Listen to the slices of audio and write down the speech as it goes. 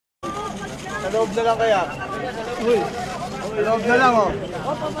Sa loob na lang kaya. Uy. Sa loob na lang, oh.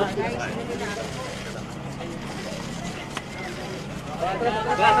 Doon.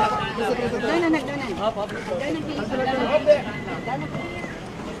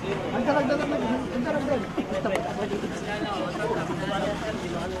 Ang karagdagan na. Ang karagdagan.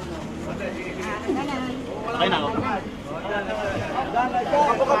 Ay na ako.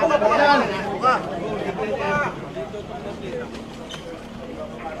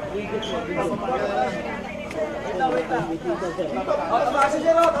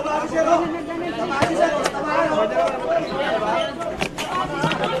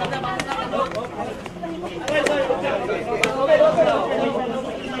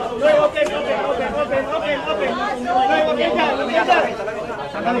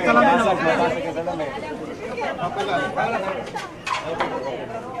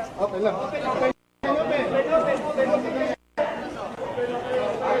 Okay lang.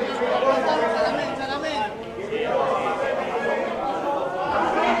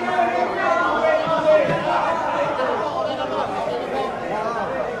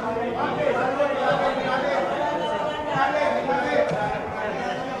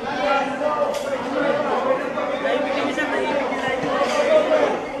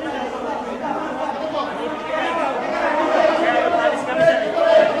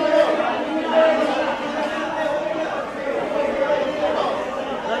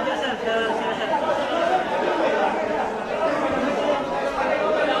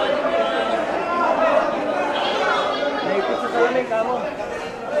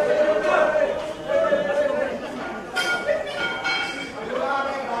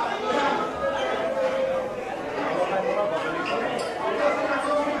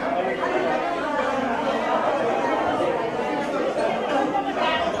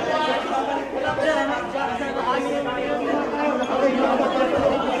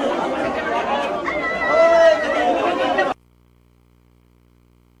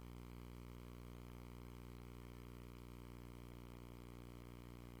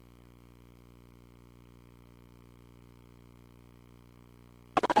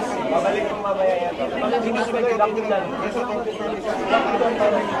 Babalik yung mamaya yan. Hindi mo sumunod lang dyan.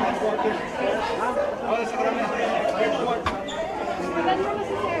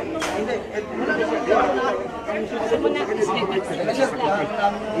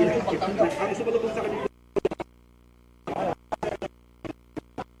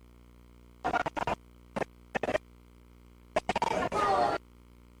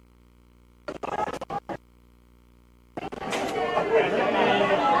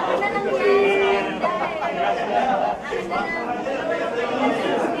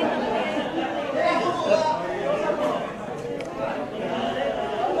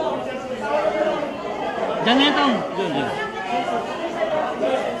 Diyan na ito. Diyan.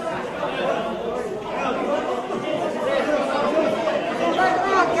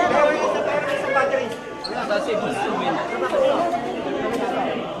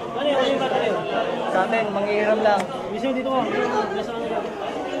 Sa atin, manghihiram lang. Bisa dito mo.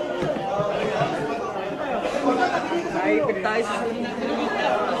 Naipit tayo sa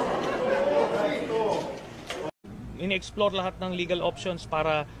ini-explore lahat ng legal options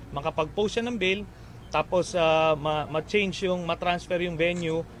para makapag-post siya ng bail, tapos ma-change yung, ma-transfer yung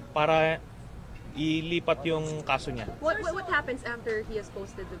venue para ilipat yung kaso niya. What happens after he has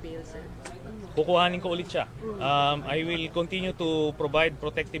posted the bail, sir? Kukuhanin ko ulit siya. I will continue to provide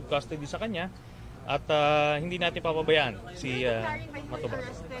protective custody sa kanya at hindi natin papabayaan si Matobato.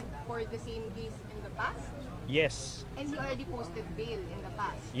 Arrested for the same case in the past? Yes. And he already posted bail in the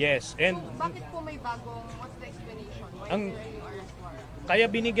past? Yes. And so, bakit po may bagong, what's the explanation? Why ang, is there a new arrest warrant? kaya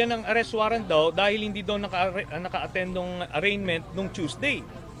binigyan ng arrest warrant daw dahil hindi daw naka-attend ng arraignment nung Tuesday.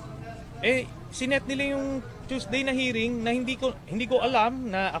 Eh, sinet nila yung Tuesday na hearing na hindi ko alam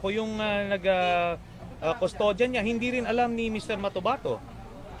na ako yung custodian niya. Hindi rin alam ni Mr. Matobato.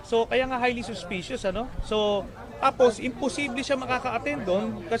 So, kaya nga highly suspicious, ano? So, tapos, imposible siya makaka-attend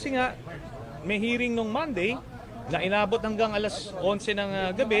doon kasi nga, may hearing nung Monday na inabot hanggang alas 11 ng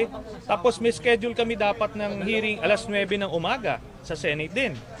gabi. Tapos, may schedule kami dapat ng hearing alas 9 ng umaga sa Senate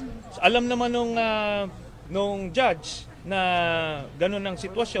din. So, alam naman nung judge na ganun ang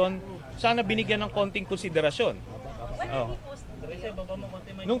sitwasyon, sana binigyan ng konting konsiderasyon. Oh.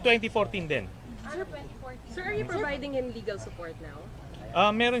 Nung 2014 din. Sir, are you providing him legal support now?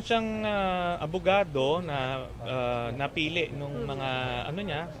 Meron siyang abogado na napili nung mga ano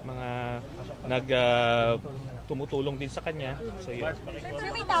niya, mga nag tumutulong din sa kanya. So yun.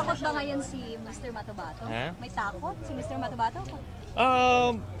 Sir, may takot ba ngayon si Mr. Matobato? Ha? May takot si Mr. Matobato?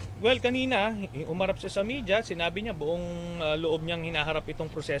 Well, kanina, umarap siya sa media, sinabi niya buong loob niyang hinaharap itong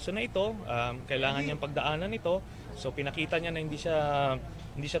proseso na ito, kailangan niyang pagdaanan ito. So pinakita niya na hindi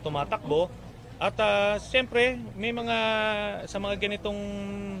siya tumatakbo. At siyempre, may sa mga ganitong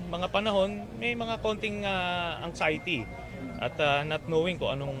mga panahon, may mga konting anxiety at not knowing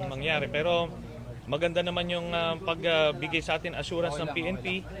kung anong mangyari. Pero maganda naman yung pagbigay sa atin assurance ng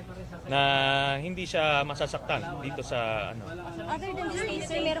PNP na hindi siya masasaktan dito sa ano. Other than this case,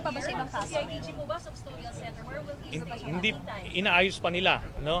 sir, meron pa ba siya ibang kaso? Hindi inaayos pa nila,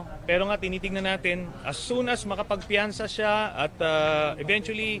 no? Pero nga tinitingnan natin as soon as makapagpiyansa siya at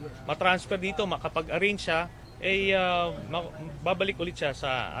eventually matransfer dito, makapag-arrange siya, babalik ulit siya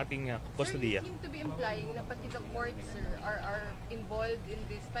sa ating kustodiya. Sir, you seem to be implying na pati the court, sir, are involved in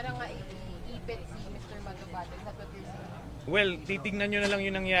this. Parang nga iipit si Mr. Matobato. Is that what you're saying? Well, titingnan nyo na lang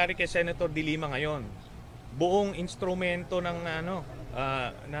yung nangyari kay Senator De Lima ngayon. Buong instrumento ng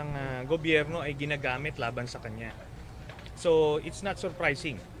gobyerno ay ginagamit laban sa kanya. So, it's not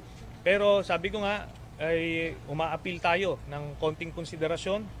surprising. Pero sabi ko nga, ay umaapil tayo ng konting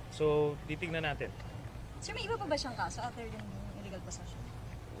konsiderasyon. So, titingnan natin. Sir, may iba pa ba siyang kaso other than illegal possession?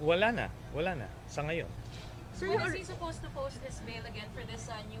 Wala na sa ngayon. Sir, When is he supposed to post his bail again for this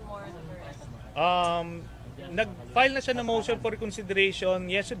new warrant of arrest? Nag-file na siya ng motion for reconsideration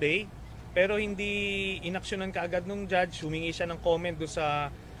yesterday, pero hindi inaksyonan kaagad nung judge. Humingi siya ng comment do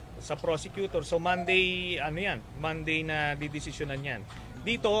sa prosecutor. So Monday, Monday na didesisyonan yan.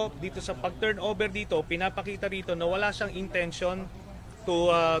 Dito sa pag-turnover dito, pinapakita rito na wala siyang intention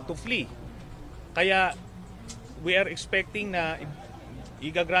to flee. Kaya we are expecting na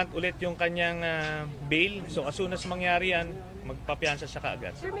i-grant ulit yung kanyang bail. So as soon as mangyari yan, magpapiyansa siya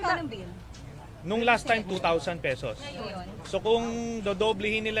kaagad. Sir, may kanang bail? Nung last time, 2,000 pesos. Ngayon. So kung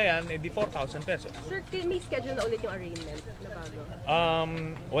dodoblehin nila yan, edi 4,000 pesos. sir, may schedule na ulit yung arraignment na bago.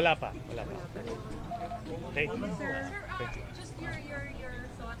 Wala pa. Okay. Sir, just your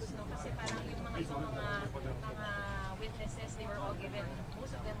thoughts, no? Kasi parang yung mga witnesses, they were all given,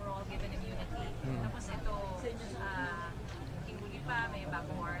 most of them were all given immunity. Tapos ito, hinuli pa, may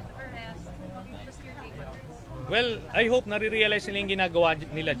bagong warrant of arrest. Just your take on this. Well, I hope nare-realize nila yung ginagawa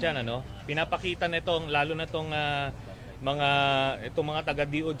nila dyan, ano? Pinapakita na itong, lalo na itong mga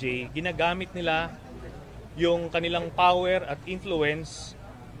taga-DOJ, ginagamit nila yung kanilang power at influence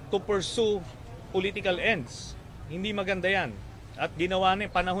to pursue political ends. Hindi maganda yan. At ginawa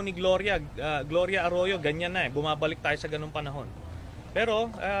na panahon ni Gloria Arroyo, ganyan na bumabalik tayo sa ganung panahon. Pero,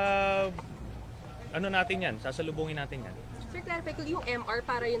 natin yan, sasalubungin natin yan. Sir, clarify ko, yung MR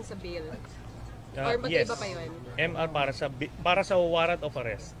para yun sa bail? Yes. Or magkaiba pa yun? MR para sa warrant of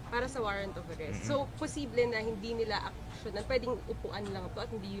arrest. Para sa warrant of arrest. So, posible na hindi nila actionan, pwedeng upuan lang to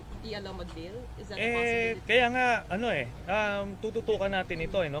at hindi allow mag-bail? Is that a possibility? Kaya nga, tututukan natin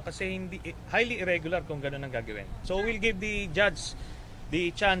ito, no? Kasi highly irregular kung gano'n ang gagawin. So, we'll give the judge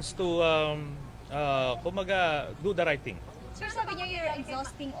the chance to, do the right thing. Sir, sabi niyo you're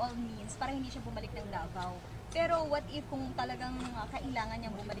exhausting all means para hindi siya bumalik ng Davao. Pero what if kung talagang kailangan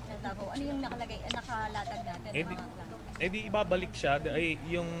niyang bumalik ng Davao? Ano yung nakalatag natin? Di ibabalik siya.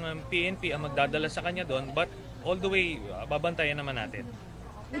 Yung PNP ang magdadala sa kanya doon. But all the way, babantayan naman natin.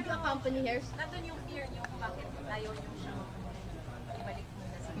 Would you accompany her? Nandun yung fear niyo kung bakit ayaw niyo siyang ibalik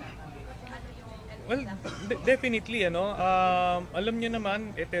muna sa Davao. Ano yung... Well, definitely, alam niyo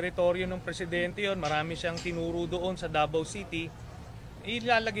naman, teritoryo ng presidente yon, marami siyang tinuro doon sa Davao City.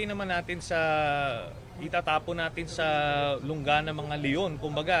 Ilalagay naman natin itatapon natin sa lungga ng mga leon,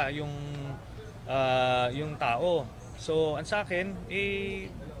 kumbaga, yung tao. So, ang sa akin,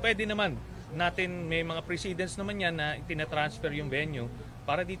 pwede naman natin, may mga precedents naman yan na tinatransfer yung venue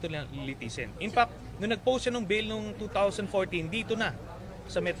para dito lang litisin. In fact, nung nag-post siya ng bail noong 2014, dito na,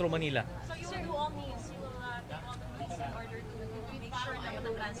 sa Metro Manila. So you will do all means, you will take all the means in order to make sure na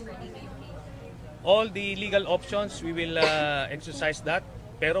matatransfer dito yung case? All the legal options, we will exercise that.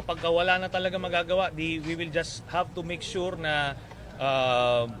 Pero pagka wala na talaga magagawa, we will just have to make sure na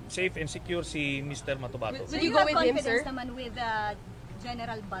safe and secure si Mr. Matobato. So you you go have with him, confidence sir? naman with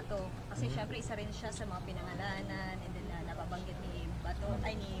General Bato? Kasi syempre isa rin siya sa mga pinangalanan and then nababanggit ni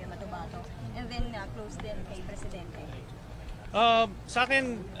Matobato. And then close din kay Presidente. Sa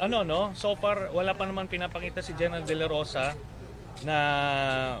akin, so far wala pa naman pinapakita si General De La Rosa na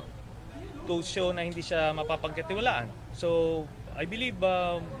to show na hindi siya mapapagkatiwalaan. So, I believe,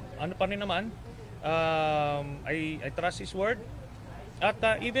 pa rin naman, I trust his word. At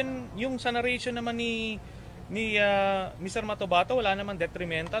even yung sa narration naman ni Mr. Matobato, wala naman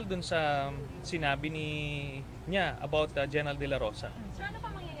detrimental dun sa sinabi niya about General De La Rosa. Sir, ano pa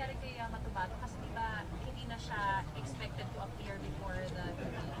mangyayari kay Matobato? Kasi diba hindi na siya expected to appear before the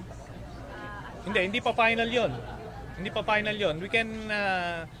Trillanes? Hindi pa final yon. Hindi pa final yon. We can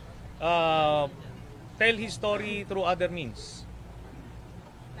tell his story through other means.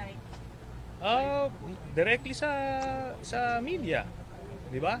 Like, Directly sa media.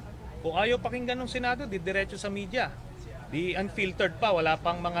 Di ba? Kung ayaw pakinggan ng Senado, diretso sa media. Di unfiltered pa, wala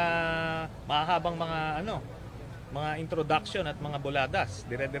pang mga mahahabang mga introduction at mga buladas.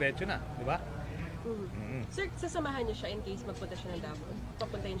 Dire-diretso na, di ba? Sir, sasamahan niyo siya in case magpunta siya ng Davao?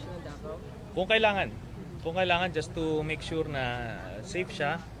 Papuntahin siya ng Davao? Kung kailangan just to make sure na safe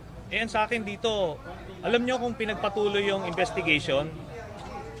siya. Eh, sa akin dito, alam nyo kung pinagpatuloy yung investigation,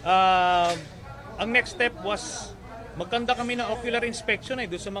 ang next step was magkanda kami ng ocular inspection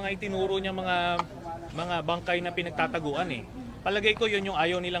doon sa mga itinuro niya mga bangkay na pinagtataguan eh. Palagay ko yun yung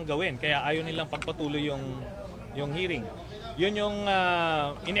ayaw nilang gawin, kaya ayaw nilang pagpatuloy yung hearing. Yun yung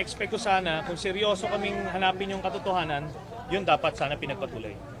in-expect ko sana, kung seryoso kaming hanapin yung katotohanan, yun dapat sana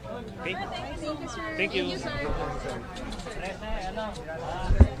pinagpatuloy. Okay? Thank you.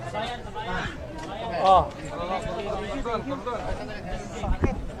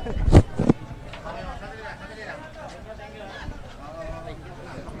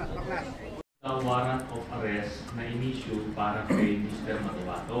 Warrant of arrest na in-issue para kay Mr.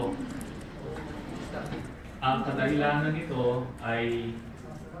 Matobato. Ang kadahilanan nito ay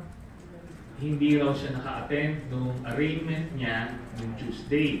hindi raw siya naka-attend nung arraignment niya nung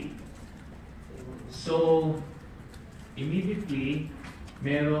Tuesday. So, immediately,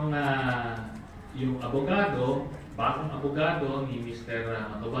 merong yung abogado, bagong abogado ni Mr.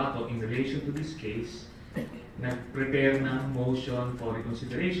 Matobato in relation to this case, nag-prepare ng motion for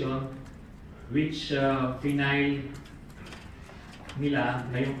reconsideration which final nila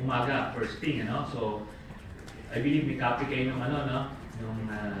ngayong umaga, first thing, So, I believe may copy kayo ng ng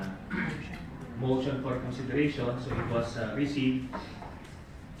motion for consideration. So, it was received.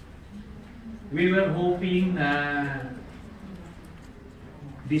 We were hoping na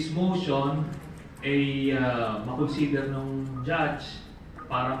this motion ay makonsider ng judge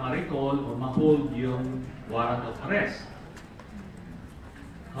para ma-recall or ma-hold yung warrant of arrest.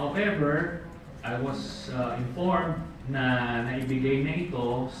 However, I was informed na naibigay na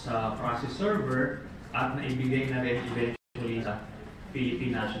ito sa process server at naibigay na rin eventually sa Philippine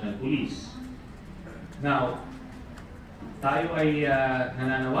National Police. Now, tayo ay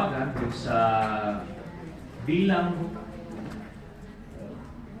nananawagan dun sa bilang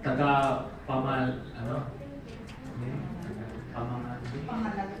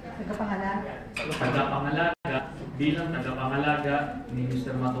tagapangalaga ni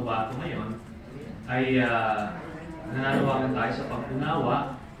Mr. Matobato ngayon ay nananawagan tayo sa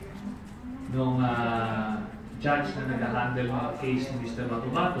pag-unawa nung judge na nag-handle ng case ni Mr.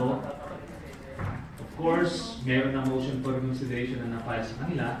 Matobato. Of course, meron na motion for reconsideration na na-file sa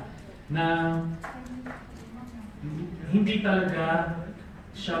kanila na hindi talaga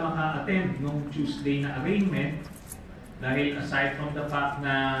siya maka-attend nung Tuesday na arraignment dahil aside from the fact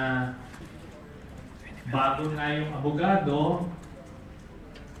na bago na yung abogado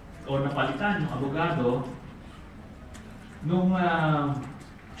o napalitan yung abogado, nung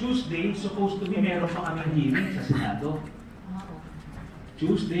Tuesday, supposed to be meron pa kaming hearing sa Senado.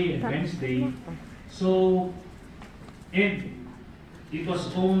 Tuesday and Wednesday. So, and it was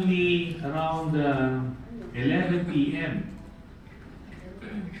only around 11 p.m.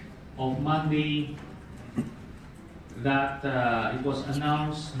 of Monday that it was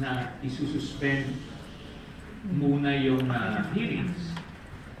announced na isususpend muna yung hearings.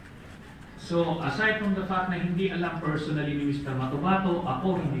 So, aside from the fact na hindi alam personally ni Mr. Matobato,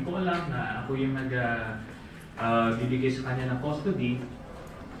 ako hindi ko alam na ako yung bibigay sa kanya ng custody,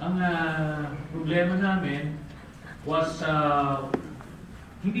 ang problema namin was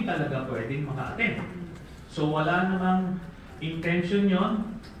hindi talaga pwedeng maka-attend. So, wala namang intention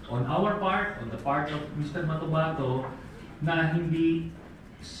yon on our part, on the part of Mr. Matobato, na hindi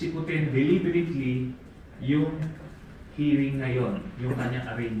sikutin deliberately yung hearing ngayon, yung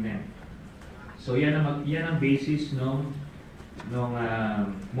kanyang arraignment. So yan ang basis ng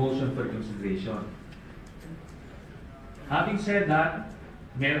motion for consideration. Having said that,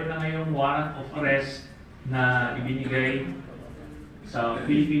 meron na ngayong warrant of arrest na ibinigay sa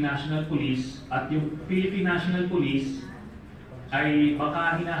Philippine National Police at yung Philippine National Police ay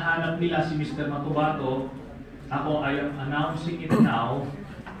baka hinahanap nila si Mr. Matobato. I am announcing it now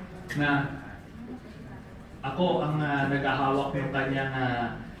na ako ang naghahawak ng kanyang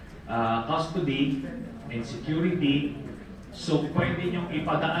custody and security. So pwede niyong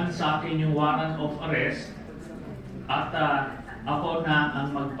ipadaan sa akin yung warrant of arrest at ako na ang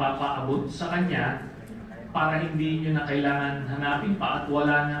magpapaabot sa kanya para hindi niyo na kailangan hanapin pa at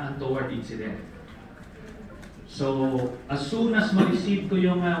wala na ang toward incident. So as soon as ma-receive ko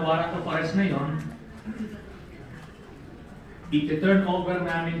yung warrant of arrest na yon, iti-turn over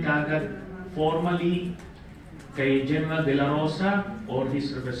namin kagad formally kay General De La Rosa or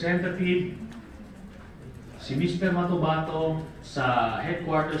his representative, si Mr. Matobato sa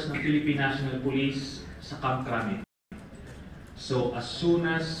headquarters ng Philippine National Police sa Camp Crame. So as soon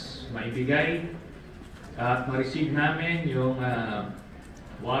as maibigay at ma-receive namin yung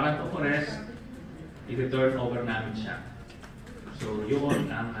warrant of arrest, iti-turn over namin siya. So yun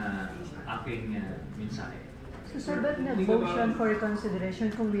ang aking mensahe. So sir, ba't nag-motion for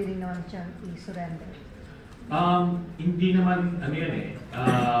consideration kung willing naman siyang i-surrender? Hindi naman ano yan eh.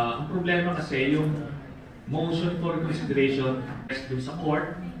 Ang problema kasi yung motion for consideration dun sa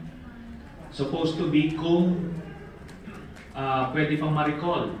court supposed to be kung pwede pang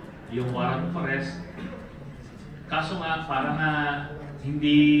ma-recall yung warrant of arrest. Kaso nga parang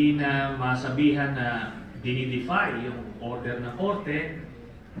hindi na masabihan na dinidefy yung order ng korte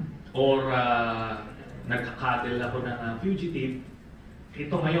or nagkakadel ako ng fugitive.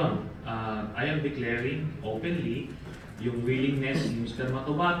 Ito ngayon, I am declaring openly yung willingness ni Mr.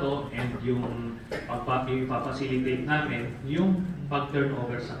 Matobato and yung pagpapacilitate namin yung pag-turn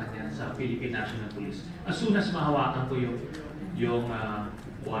over sa kanya sa Philippine National Police. As soon as mahawakan ko yung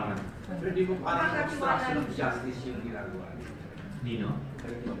warrant. Pero di mo parang obstruction of justice yung ginagawa? Nino?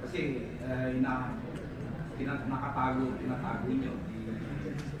 Kasi tinatago nyo.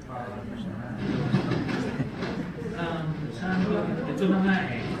 Ito na nga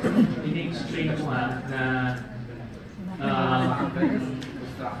eh. Ini-explain ko nga na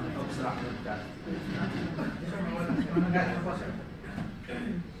obstruction of justice.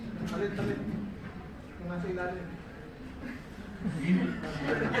 Talit. Kung nasa ilalim.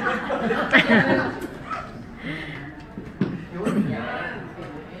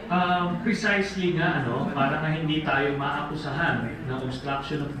 Precisely nga, para nga hindi tayo maakusahan ng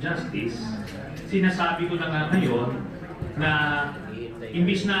obstruction of justice, sinasabi ko na nga ngayon na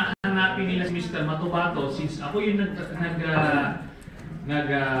imbis na hanapin nila si Mr. Matobato, since ako yung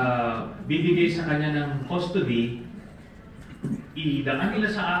bibigay sa kanya ng custody, idaan nila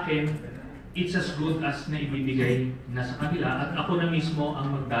sa akin, it's as good as na ibibigay na sa kanila at ako na mismo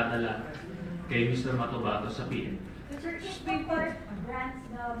ang magdadala kay Mr. Matobato sa PN. Sir, if the court grants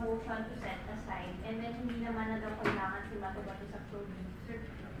the motion to set aside and then hindi naman na daw kailangan si Matobato sa custody, sir,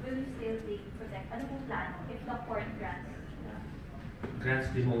 will you still protect? Ano pong plano if the court grants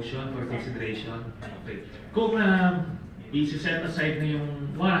the motion for consideration? Okay. Kung i-set aside na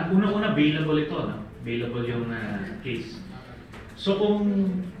yung warrant, una-una available ito, available yung case. So kung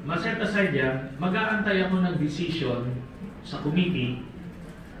ma-set aside yan, mag-aantay ako ng decision sa committee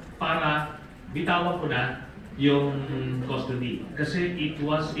para bitawan ko na yung custody. Kasi it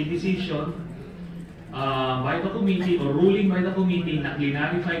was a decision by the committee or ruling by the committee na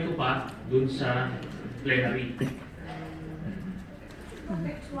clarify ko pa dun sa plenary.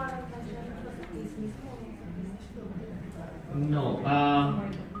 No.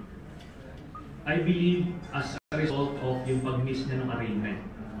 I believe as a result of yung pag-miss na ng arraignment.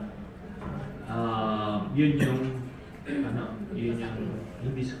 Yun yung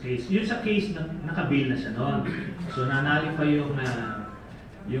hindi sa case. Yun sa case na nakabail na siya noon. So nanalify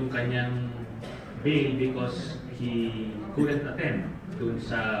yung kanyang bail because he couldn't attend dun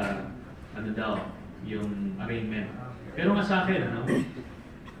sa yung arraignment. Pero nga sa akin,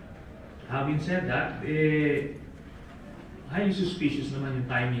 having said that, highly suspicious naman yung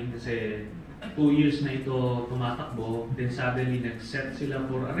timing kasi 2 years na ito tumatakbo, then suddenly nag-set sila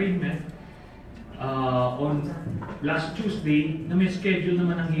for arraignment. On last Tuesday, na may schedule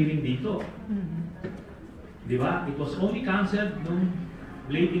naman ang hearing dito. Di ba? It was only canceled nung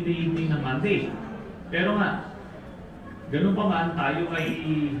late in the evening ng Monday. Pero nga, ganun pa man, tayo ay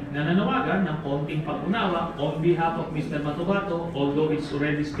nananawagan ng konting pag-unawa on behalf of Mr. Matobato, although it's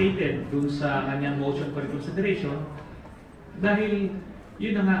already stated dun sa kanyang motion for consideration, dahil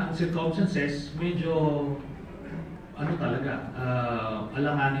yun na nga ang circumstances, medyo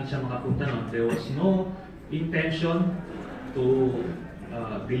alanganin siya makapunta nun. There was no intention to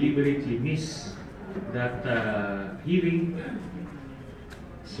deliberately miss that hearing.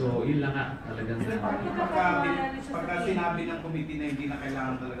 So, yun lang nga, talagang Pagka sinabi ng committee na hindi na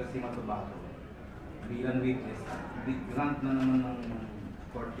kailangan talaga si Matobato bilang witness, grant na naman ng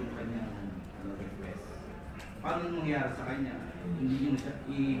court yung kanyang request. paano mangyayari sa kanya? Hindi nyo siya,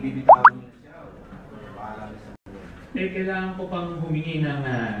 ibibitawan nyo siya o bahala na sa buhay? Eh, kailangan ko pang humingi ng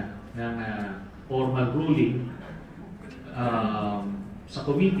formal ruling sa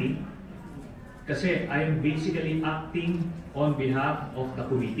committee kasi I am basically acting on behalf of the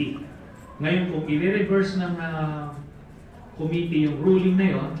committee. Ngayon, kung i-reverse ng committee yung ruling na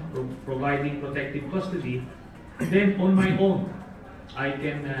yon, providing protective custody, then on my own, I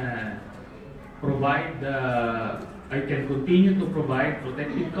can I can continue to provide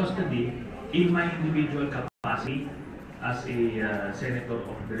protective custody in my individual capacity as a senator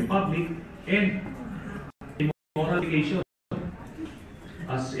of the republic and a moral obligation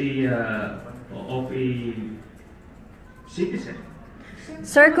as of a citizen.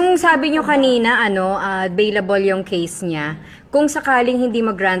 Sir, kung sabi nyo kanina, available yung case niya, kung sakaling hindi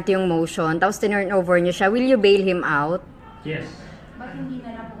mag-grant yung motion, tapos tinurn over nyo siya, will you bail him out? Yes. Ba't hindi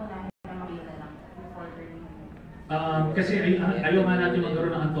na lang po unahin na makita lang before turning? Kasi ayaw nga natin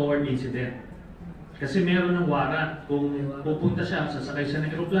magkaroon ng untoward incident. Kasi meron ng warrant. Kung pupunta siya, sasakay siya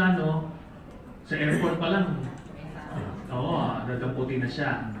ng aeroplano, sa airport pa lang, dadamputin na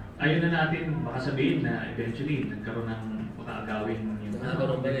siya. Ayaw na natin, baka sabihin na eventually nagkaroon ng pagkaagawin yung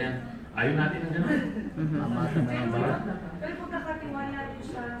ganyan. Ayaw natin ng gano'n. Pero kung nakatiwala rin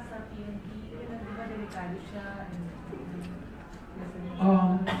siya sa PNP, di ba delikado siya?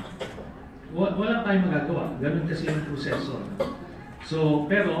 Wala tayong magagawa. Ganun kasi yung proseso. So,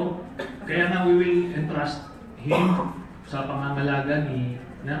 pero, kaya nga we will entrust him sa pangangalaga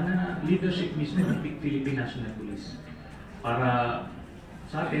ng leadership mismo ng Philippine National Police. Para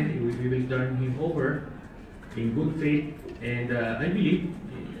sa atin, we will turn him over in good faith and I believe,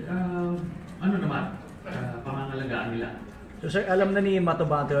 pangangalagaan nila. So sir, alam na ni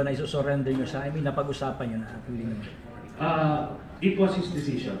Matobato na isusurrender nyo siya? I mean, napag-usapan nyo na? It was his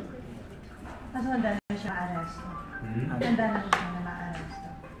decision. Mas handa na siya arrest. Handa na siya na ma-arrest.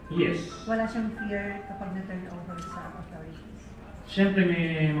 Yes. Wala siyang fear kapag na-turn over sa authorities. Siyempre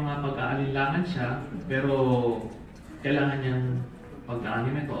may mga pag-aalinlangan siya, pero kailangan niyang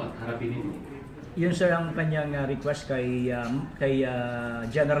pag-aanin ito at harapin ito. Yun sir ang kanyang request kay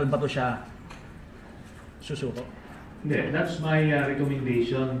General Bato siya susuko. Hindi, that's my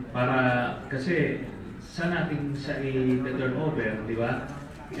recommendation para kasi sa natin siya i-turn over, di ba?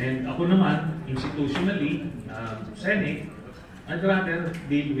 And ako naman, institutionally, Senate, I'd rather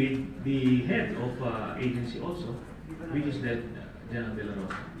deal with the head of agency also, which is the General De La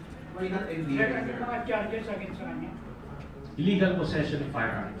Rosa. Why not NDA? Sir, ano mga charges against sa kanya? Illegal possession of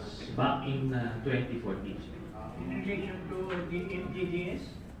firearms back in 2014. In relation to the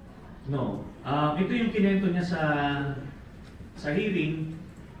DDS? No. Ito yung kinento niya sa hearing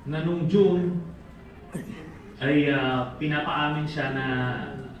na nung June ay pinapaamin siya na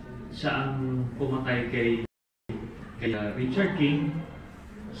siya ang pumatay kay Richard King.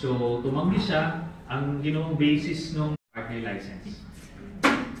 So tumanggi siya. Ang ginawang basis ng partner license.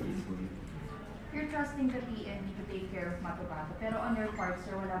 You're trusting the PNP to take care of Matobato, pero on your part,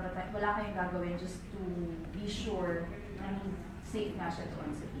 sir, wala kayong gagawin just to be sure na safe na siya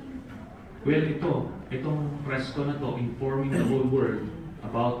doon sa PNP? Well, itong press ko na to, informing the whole world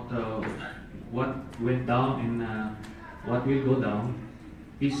about what went down and what will go down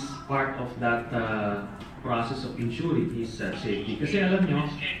is part of that process of ensuring his safety. Kasi alam nyo,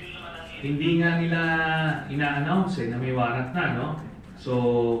 hindi nga nila ina-announce na may warrant na, no? So,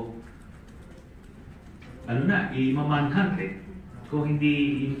 i-manhunt kung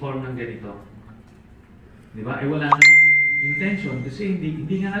hindi inform ng ganito. Di ba? Wala namang intention kasi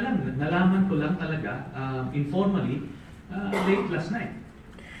hindi nga alam. Nalaman ko lang talaga informally late last night.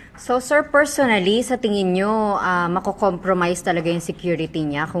 So sir, personally, sa tingin nyo, mako-compromise talaga yung security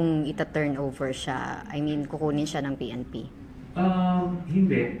niya kung ita-turn over siya? I mean, kukunin siya ng PNP?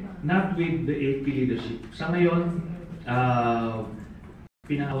 Hindi. Not with the AP leadership. Sa ngayon,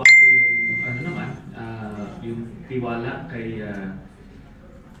 pinahawak ko yung yung tiwala kay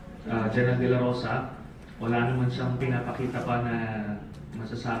General De La Rosa. Wala naman siyang pinapakita pa na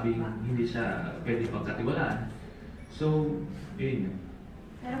masasabing hindi siya pwede pagkatiwalaan. So, yun.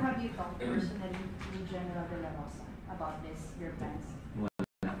 Pero have you talked personally to General De La Rosa about this, your plans?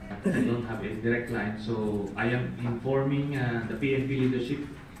 I don't have a direct line, so I am informing the PNP leadership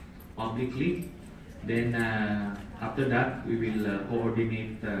publicly. Then after that, we will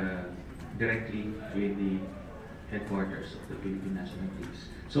coordinate directly with the headquarters of the Philippine National Police.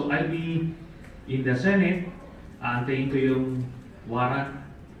 So I'll be in the Senate, aantayin ko yung warrant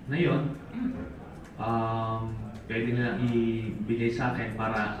na yun. Pwede nilang ibigay sa akin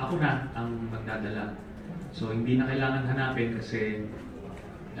para ako na ang magdadala. So hindi na kailangan hanapin kasi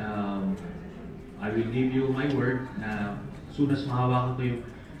I will give you my word na soon as mahawakan ko yung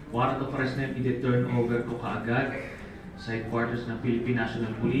warrant of arrest na yun, i-turn over ko kaagad sa headquarters ng Philippine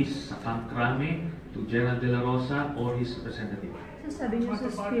National Police sa Camp Crame to General De La Rosa or his representative. So sabi niyo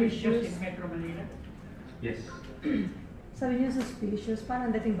suspicious. Yes. Sabi niyo suspicious,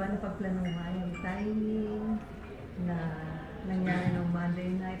 parang dating ba napagplanuhan yung timing na nangyari ng Monday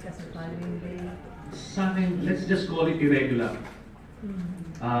night kasi following day? Sa akin, let's just call it irregular.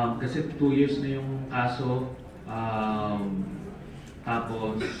 Kasi 2 years na yung kaso,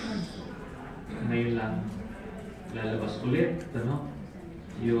 tapos ngayon lang lalabas ulit,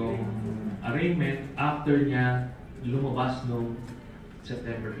 yung arraignment after niya lumabas noong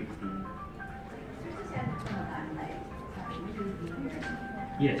September 15.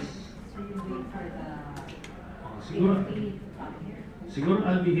 Yes. Siguro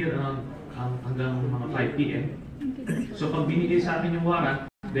I'll be here hanggang mga 5 p.m. So pag binigay sa akin yung warrant,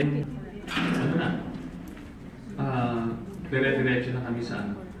 then dire-diretso na kami sa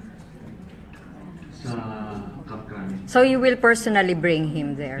Camp Crame. So you will personally bring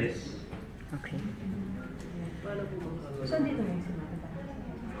him there? Yes. Okay. So dito mo si Matobato?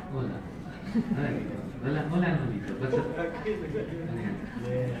 Wala. Wala naman dito. Basta, ano yan?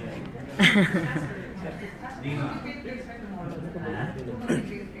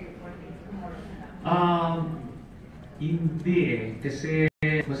 Hindi kasi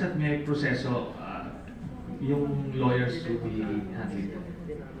basta't may proseso, yung lawyers will be handling it.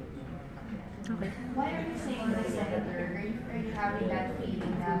 Okay. Why are you saying the senator? Are you having that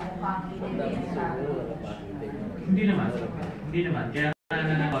feeling na mukhang hindi siya? Hindi naman. Kaya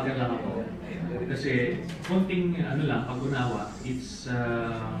nananawagan lang ako. Kasi konting pag-unawa, it's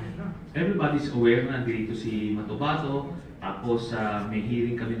everybody's aware na dito si Matobato, tapos may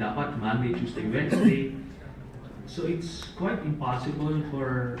hearing kami dapat Monday, Tuesday, Wednesday. So it's quite impossible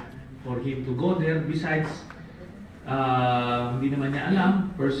for him to go there. Besides, hindi naman niya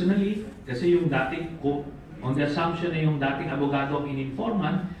alam personally kasi yung dating, on the assumption na yung dating abogado ang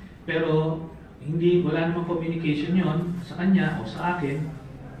in-informan, pero wala namang communication yon sa kanya o sa akin.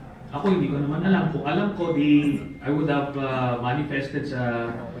 Ako hindi ko naman alam. Kung alam ko, I would have manifested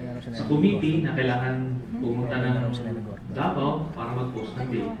sa committee na kailangan pumunta ng Davao para mag-post ng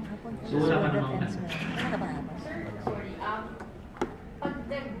bill. So wala pa namang Sorry, pag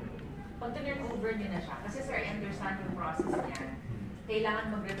turn over niyo na siya, kasi sir, I understand yung process niya. Kailangan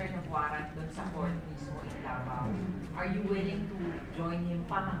mag-return ng warrant doon sa court mismo in Davao. Are you willing to join him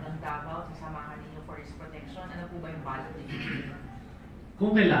pa hanggang Davao? Sasamahan ninyo for his protection? Ano po ba yung ballot niyo?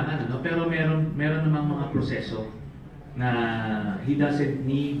 Kung kailangan, pero meron namang mga proseso na he doesn't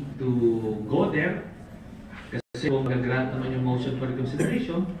need to go there kasi kung mag-grant naman yung motion for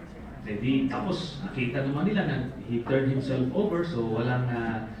reconsideration, tapos nakita naman nila na he turned himself over, so walang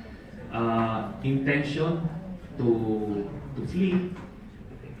intention to flee.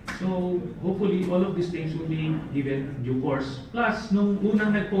 So hopefully all of these things will be given due course. Plus, nung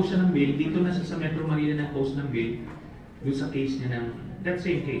unang nag-post siya ng bail, dito na sa Metro Manila nag-post ng bail doon sa case niya that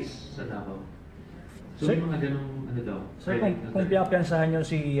same case sa Davao. So may mga ganong daw. Sir, kung piyapiansahan niyo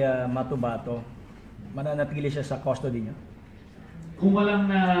si Matobato, mananatili siya sa custody niyo? Kung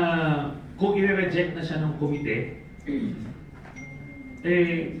kung i-reject na siya ng komite,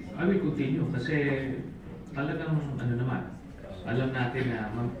 I will continue kasi talagang alam natin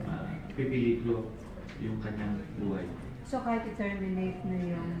na pipiliklo yung kanyang buhay. So kahit i-terminate na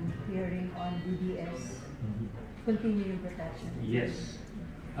yung hearing on DDS, continue yung protection? Yes.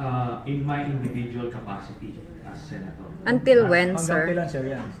 In my individual capacity as senator. Until when, sir? Hanggang kailan, sir,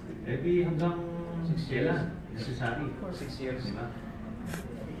 yan? Hanggang kailan? Necessary. 6 years. Diba?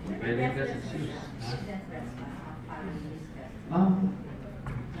 Pwede hanggang 6 years.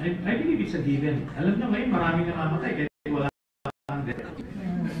 I believe it's a given. Alam nyo ngayon, maraming namamatay kahit wala kang death.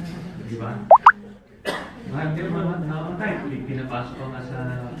 Diba? Maraming namamatay. Pinapasok ko nga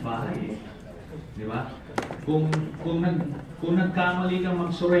sa bahay. Diba? Kung nagkamali kang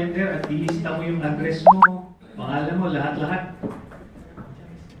mag-surrender at ilista mo yung address mo, pangalan mo, lahat-lahat,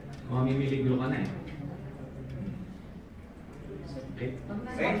 mamimiligro ka na eh. Okay?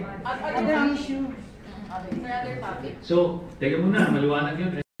 Other issue. Another topic. So, teka muna, maliwanag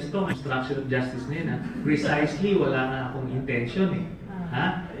yun. Ito, obstruction of justice na yun. Precisely, wala nga akong intention eh.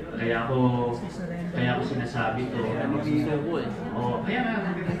 Ha? Kaya ako sinasabi to. Kaya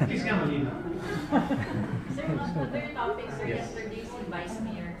nga, please nga malino. Sir, other topic, sir, yesterday si Vice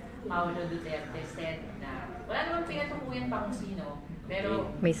Mayor Paolo Duterte said na wala naman pinatukuyan pa kung sino,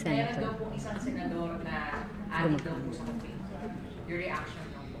 pero meron daw pong isang senador na added daw po sa campaign. Your reaction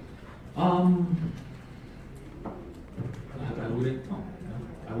lang po? I wouldn't know.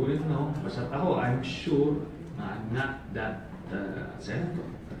 I wouldn't know. Basta ako, I'm sure I'm not that senator.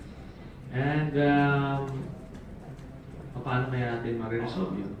 And paano kaya natin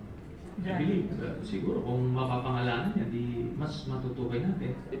mariresolve yun? I believe, siguro kung mapapangalanan niya, di mas matutukoy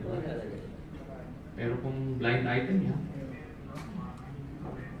natin. Pero kung blind item niya,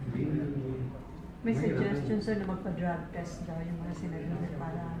 hindi. May suggestion sir na magpa-drug test daw yung mga senador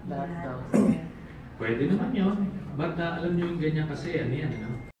para Pwede naman yun. But alam niyo yung ganyan kasi, ano yan,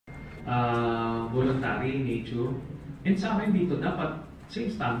 no? Voluntary nature. And sa akin dito, dapat same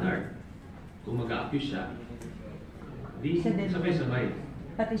standard. Kung mag-a-accuse siya, di sabay-sabay.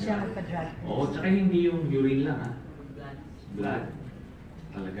 Pati siya magpa-drug test. Oo, tsaka hindi yung urine lang, ha? Blood.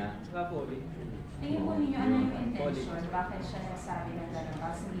 Talaga. Tingin po ninyo, ano yung intention? Bakit siya nagsabi ng gano'n?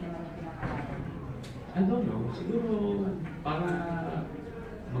 Kasi hindi naman yung pinakalaman. I don't know. Siguro para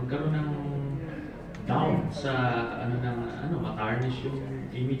magkaroon ng down sa matarnish yung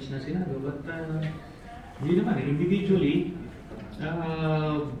image na Senado. But hindi naman. Individually,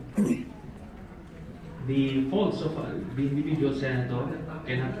 the faults of the individual senator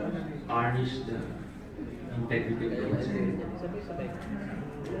cannot tarnish the integrity of the Senate.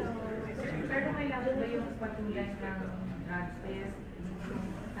 Pero kailangan ba yung patulan ng drug test,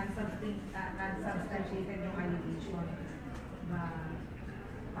 unsubstantiated yung allegation?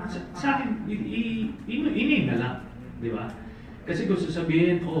 Sa akin, ini na lang, di ba? Kasi kung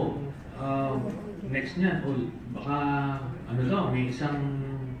sasabihin, next niyan, baka, may isang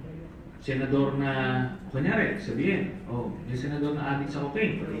senador na, kunyari, sabihin, may senador na addict sa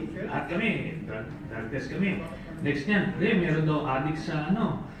cocaine, lahat kami, drug test kami. Next niyan, meron daw addict sa,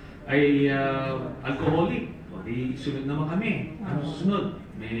 ay alcoholic, di sunod naman kami. Ano susunod?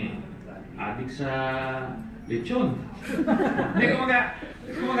 May addict sa lechon. Hindi, kumaga,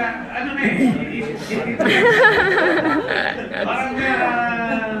 parang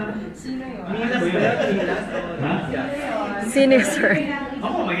Sino yun? Ha? Sino, sir?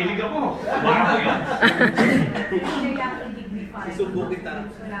 Ako, mahilig ako. Baka ko yun. Isumbong kita.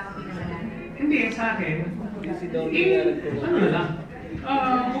 Hindi, sa akin, ano lang,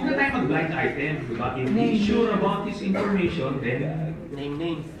 huwag na tayo mag-blind item, diba? If he's sure about this information, then Name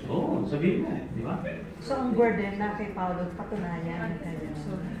names. Sabihin mo, di ba? So ang burden na kay Paolo patunayan.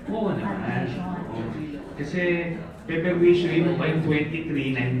 Oo naman. Kasi peperwisyoin mo pa yung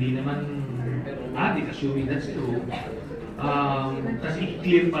 23 na hindi naman addict, assuming that's true. Tapos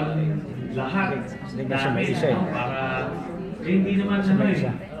i-clear pa lahat namin para hindi naman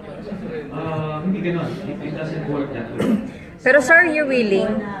hindi ganon. It doesn't work that way. Pero sir, you're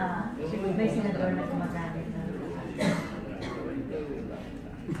willing? May senador na gumagamit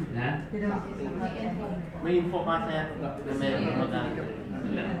Na? May info ka sir na meron gumagamit.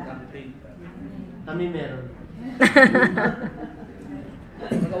 Kami meron.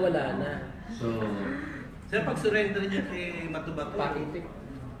 Baka wala na. So, Sir, pag surrender niya kay Matobato, lagyan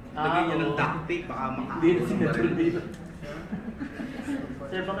niya ng duct tape, baka Hindi na sinador dito.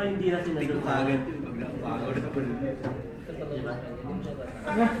 Sir, baka hindi na sinador. Tingko kagad yun, magbago na po. Diba?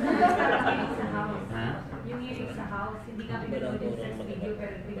 Yung hearing sa house, hindi ka pinanood yung sex video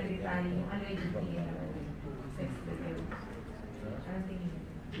pero pinalitali yung allegedly sex video. Anong tingin?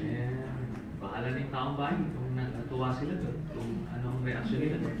 Bahala na yung taong bahay kung natuwa sila doon, kung anong reaction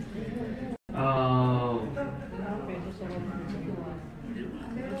nila doon.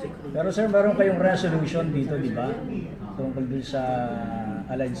 Pero sir, meron kayong resolution dito, di ba? Tungkol dun sa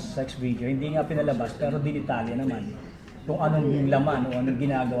alleged sex video. Hindi nga pinalabas, pero dinitalya naman kung anong laman o anong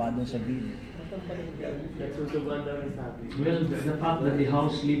ginagawa dun sa video. Well, the fact that the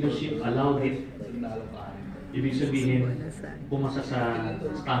House leadership allowed it, ibig sabihin, pumasa sa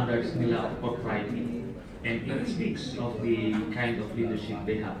standards nila of propriety. And it speaks of the kind of leadership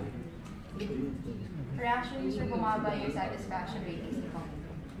they have. Reaction sir, bumaba yung satisfaction ratings ni Kong.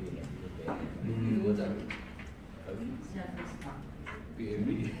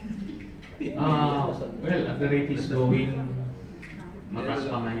 Well, at the rate is going, mataas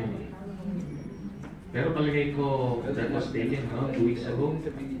pa ngayon. Pero palagay ko, that was taken 2 weeks ago.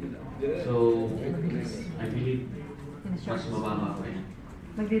 So, I believe, mas mababa pa yan.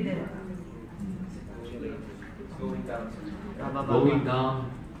 Magdidirect. Going down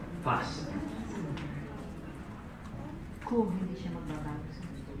fast. Kung hindi siya magbabago.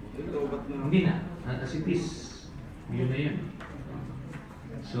 Hindi na. As it is, yun na yun.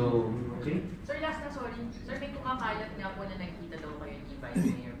 So, okay. Sir, last na, sorry. Sir, may kumakalat nga po na nakita daw kayo ni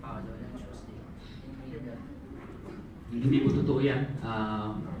Vice Mayor Paolo ng Tuesday. Hindi po totoo yan.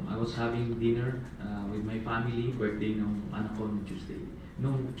 I was having dinner with my family, birthday nung anak ko nung Tuesday.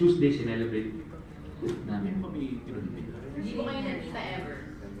 Nung Tuesday, sinelebrate namin. Hindi ko kayo nakita ever.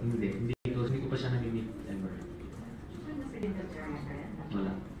 Hindi ko pa siya nami-meet ever.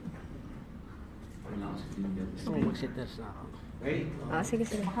 Wala. Wala ako sa Tinder. Gusto mo mag-sitters na ako? Sige,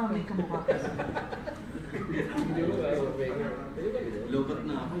 sige. Baka may kamukha ka. Lobat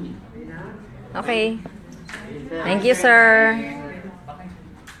na ako eh. Okay. Thank you, sir.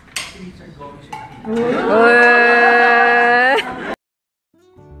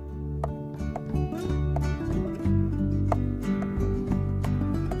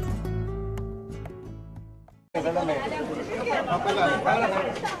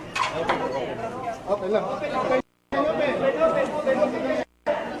 Okay lang.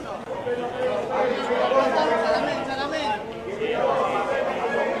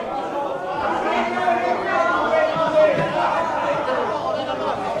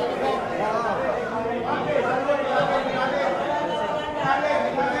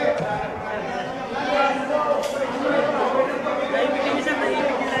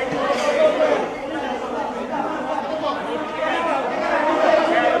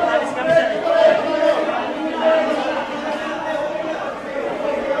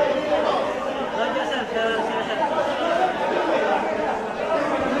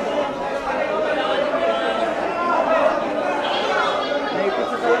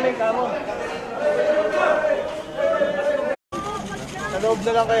 Loob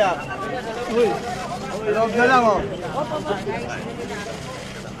na lang kaya. Uy. Loob na lang, oh.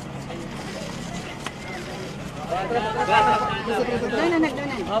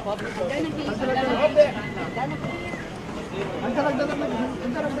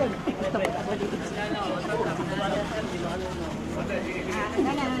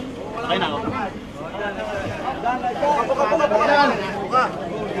 Ay na ako.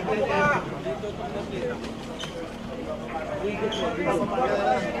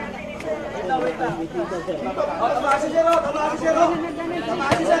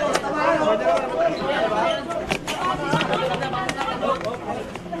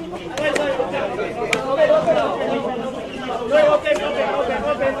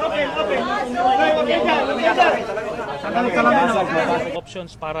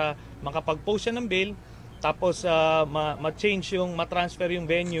 Options para makapag-post siya ng bail, tapos ma-change yung, ma-transfer yung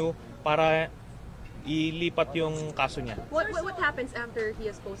venue para ilipat yung kaso niya. What happens after he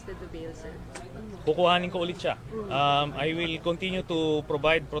has posted the bail, sir? Kukuhanin ko ulit siya. I will continue to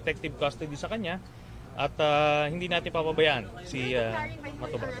provide protective custody sa kanya at hindi natin papabayaan si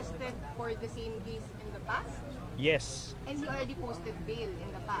Matobato. Arrested for the same case in the past? Yes. And he already posted bail in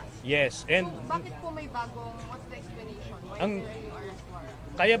the past? Yes. And so, bakit po may bagong, what's the explanation? Why ang, is there a new arrest warrant?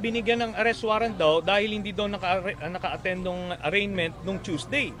 kaya binigyan ng arrest warrant daw dahil hindi daw naka-attend ng arraignment nung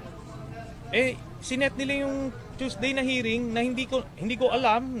Tuesday. Sinet nila yung Tuesday na hearing na hindi ko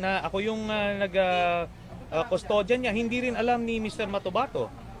alam na ako yung nag-custodian niya. Hindi rin alam ni Mr. Matobato.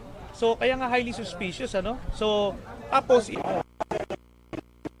 So kaya nga highly suspicious, ano? So tapos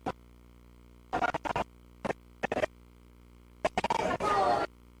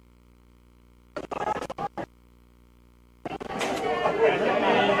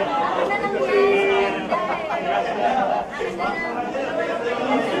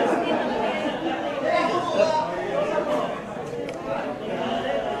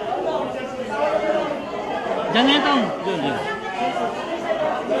Diyan na ito. Diyan.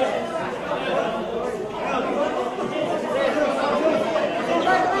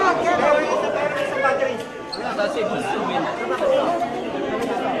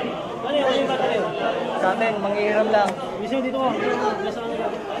 Sa atin, manghihiram lang. Bisa dito ko.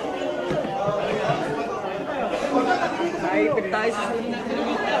 Naipit tayo sa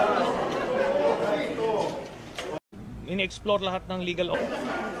in-explore lahat ng legal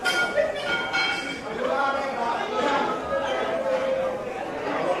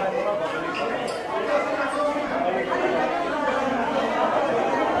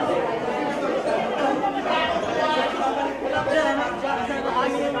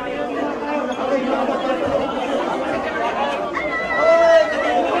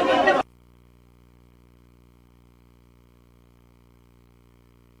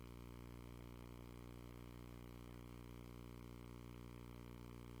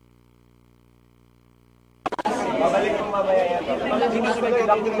babalik yung mamaya yan. Hindi ko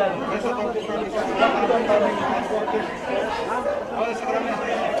nag-document lang.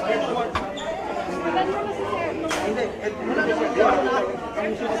 Hindi.